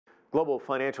Global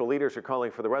financial leaders are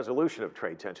calling for the resolution of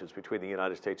trade tensions between the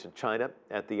United States and China.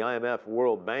 At the IMF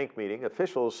World Bank meeting,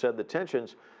 officials said the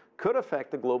tensions could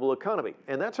affect the global economy.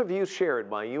 And that's a view shared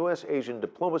by U.S. Asian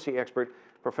diplomacy expert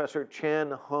Professor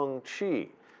Heng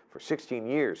Chee. For 16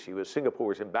 years, he was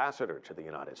Singapore's ambassador to the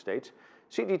United States.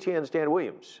 CGTN's Dan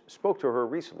Williams spoke to her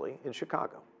recently in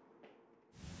Chicago.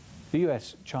 The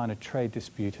U.S. China trade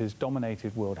dispute has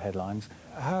dominated world headlines.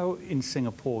 How in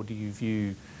Singapore do you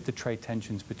view the trade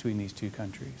tensions between these two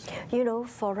countries? You know,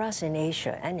 for us in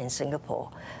Asia and in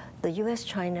Singapore, the U.S.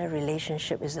 China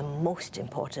relationship is the most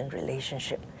important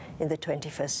relationship in the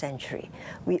 21st century.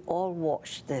 We all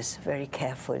watch this very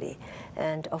carefully.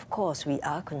 And of course, we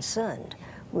are concerned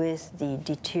with the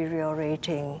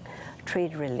deteriorating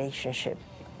trade relationship.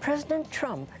 President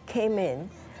Trump came in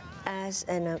as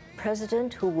a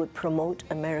president who would promote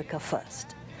America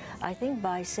first. I think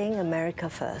by saying America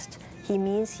first, he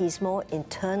means he's more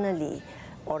internally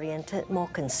oriented, more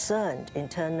concerned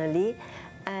internally,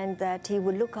 and that he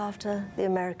would look after the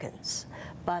Americans.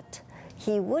 But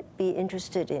he would be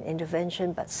interested in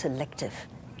intervention, but selective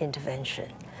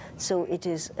intervention. So it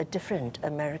is a different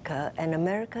America, an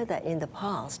America that in the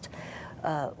past,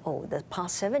 the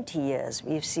past 70 years,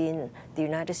 we've seen the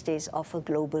United States offer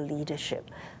global leadership.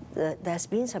 There's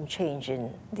been some change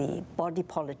in the body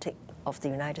politic of the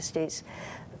United States,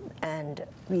 and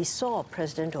we saw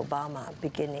President Obama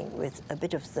beginning with a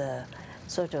bit of the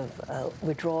sort of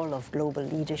withdrawal of global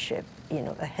leadership, you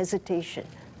know, a hesitation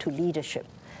to leadership.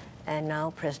 And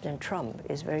now President Trump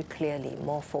is very clearly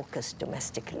more focused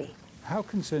domestically. How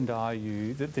concerned are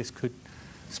you that this could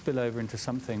spill over into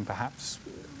something perhaps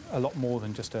a lot more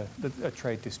than just a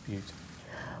trade dispute?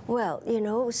 Well, you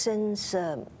know, since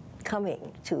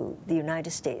coming to the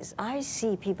United States, I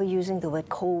see people using the word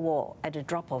Cold War at the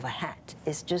drop of a hat.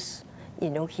 It's just, you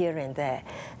know, here and there.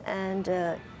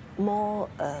 And more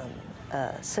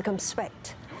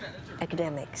circumspect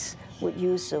academics would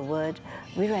use the word,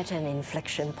 we're at an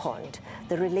inflection point.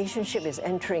 The relationship is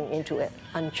entering into an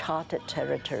uncharted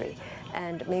territory,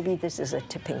 and maybe this is a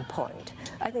tipping point.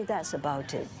 I think that's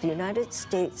about it. The United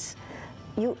States,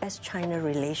 U.S. China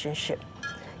relationship,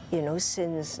 you know,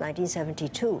 since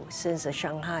 1972, since the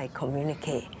Shanghai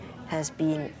Communique, has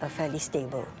been a fairly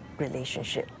stable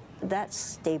relationship. That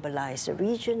stabilized the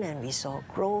region, and we saw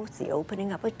growth, the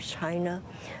opening up of China.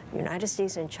 The United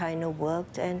States and China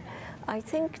worked, and I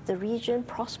think the region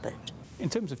prospered. In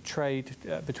terms of trade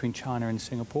between China and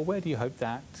Singapore, where do you hope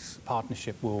that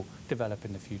partnership will develop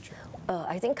in the future?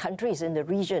 I think countries in the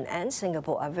region and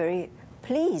Singapore are very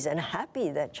pleased and happy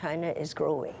that China is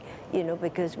growing, you know,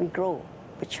 because we grow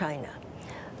with China.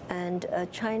 And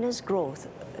China's growth,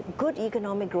 good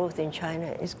economic growth in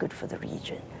China is good for the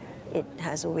region. It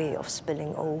has a way of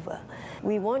spilling over.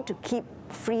 We want to keep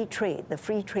free trade, the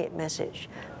free trade message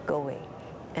going.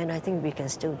 And I think we can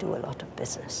still do a lot of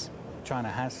business. China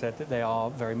has said that they are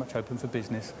very much open for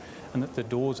business and that the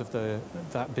doors of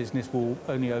that business will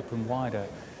only open wider.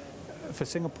 For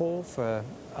Singapore, for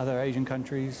other Asian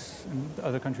countries, and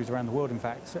other countries around the world, in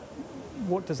fact,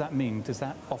 what does that mean? Does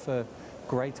that offer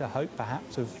greater hope,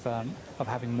 perhaps, of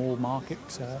having more market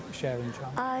share in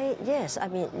China? Yes, I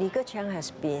mean,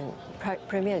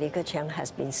 Premier Li Keqiang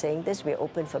has been saying this, we're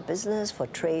open for business, for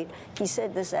trade. He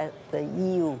said this at the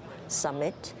EU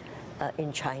summit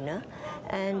in China.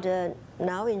 And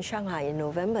now in Shanghai in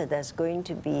November, there's going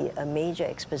to be a major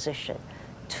exposition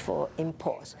for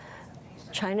imports.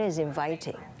 China is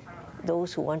inviting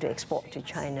those who want to export to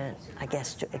China, I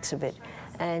guess, to exhibit.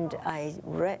 And I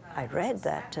read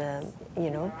that, you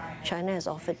know, China has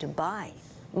offered to buy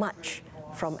much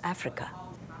from Africa,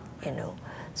 you know.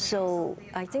 So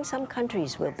I think some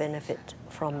countries will benefit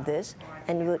from this,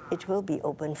 and it will be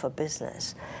open for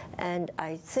business. And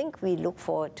I think we look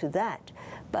forward to that.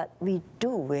 But we do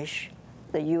wish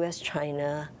the U.S.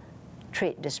 China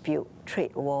trade dispute,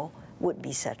 trade war, would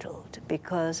be settled,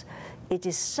 because it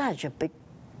is such a big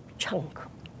chunk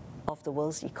of the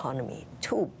world's economy,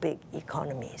 two big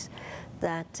economies,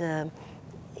 that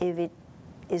if it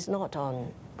is not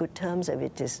on good terms, if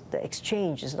the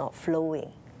exchange is not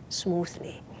flowing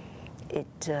smoothly,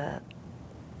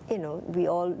 you know, we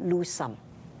all lose some.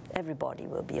 Everybody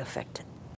will be affected.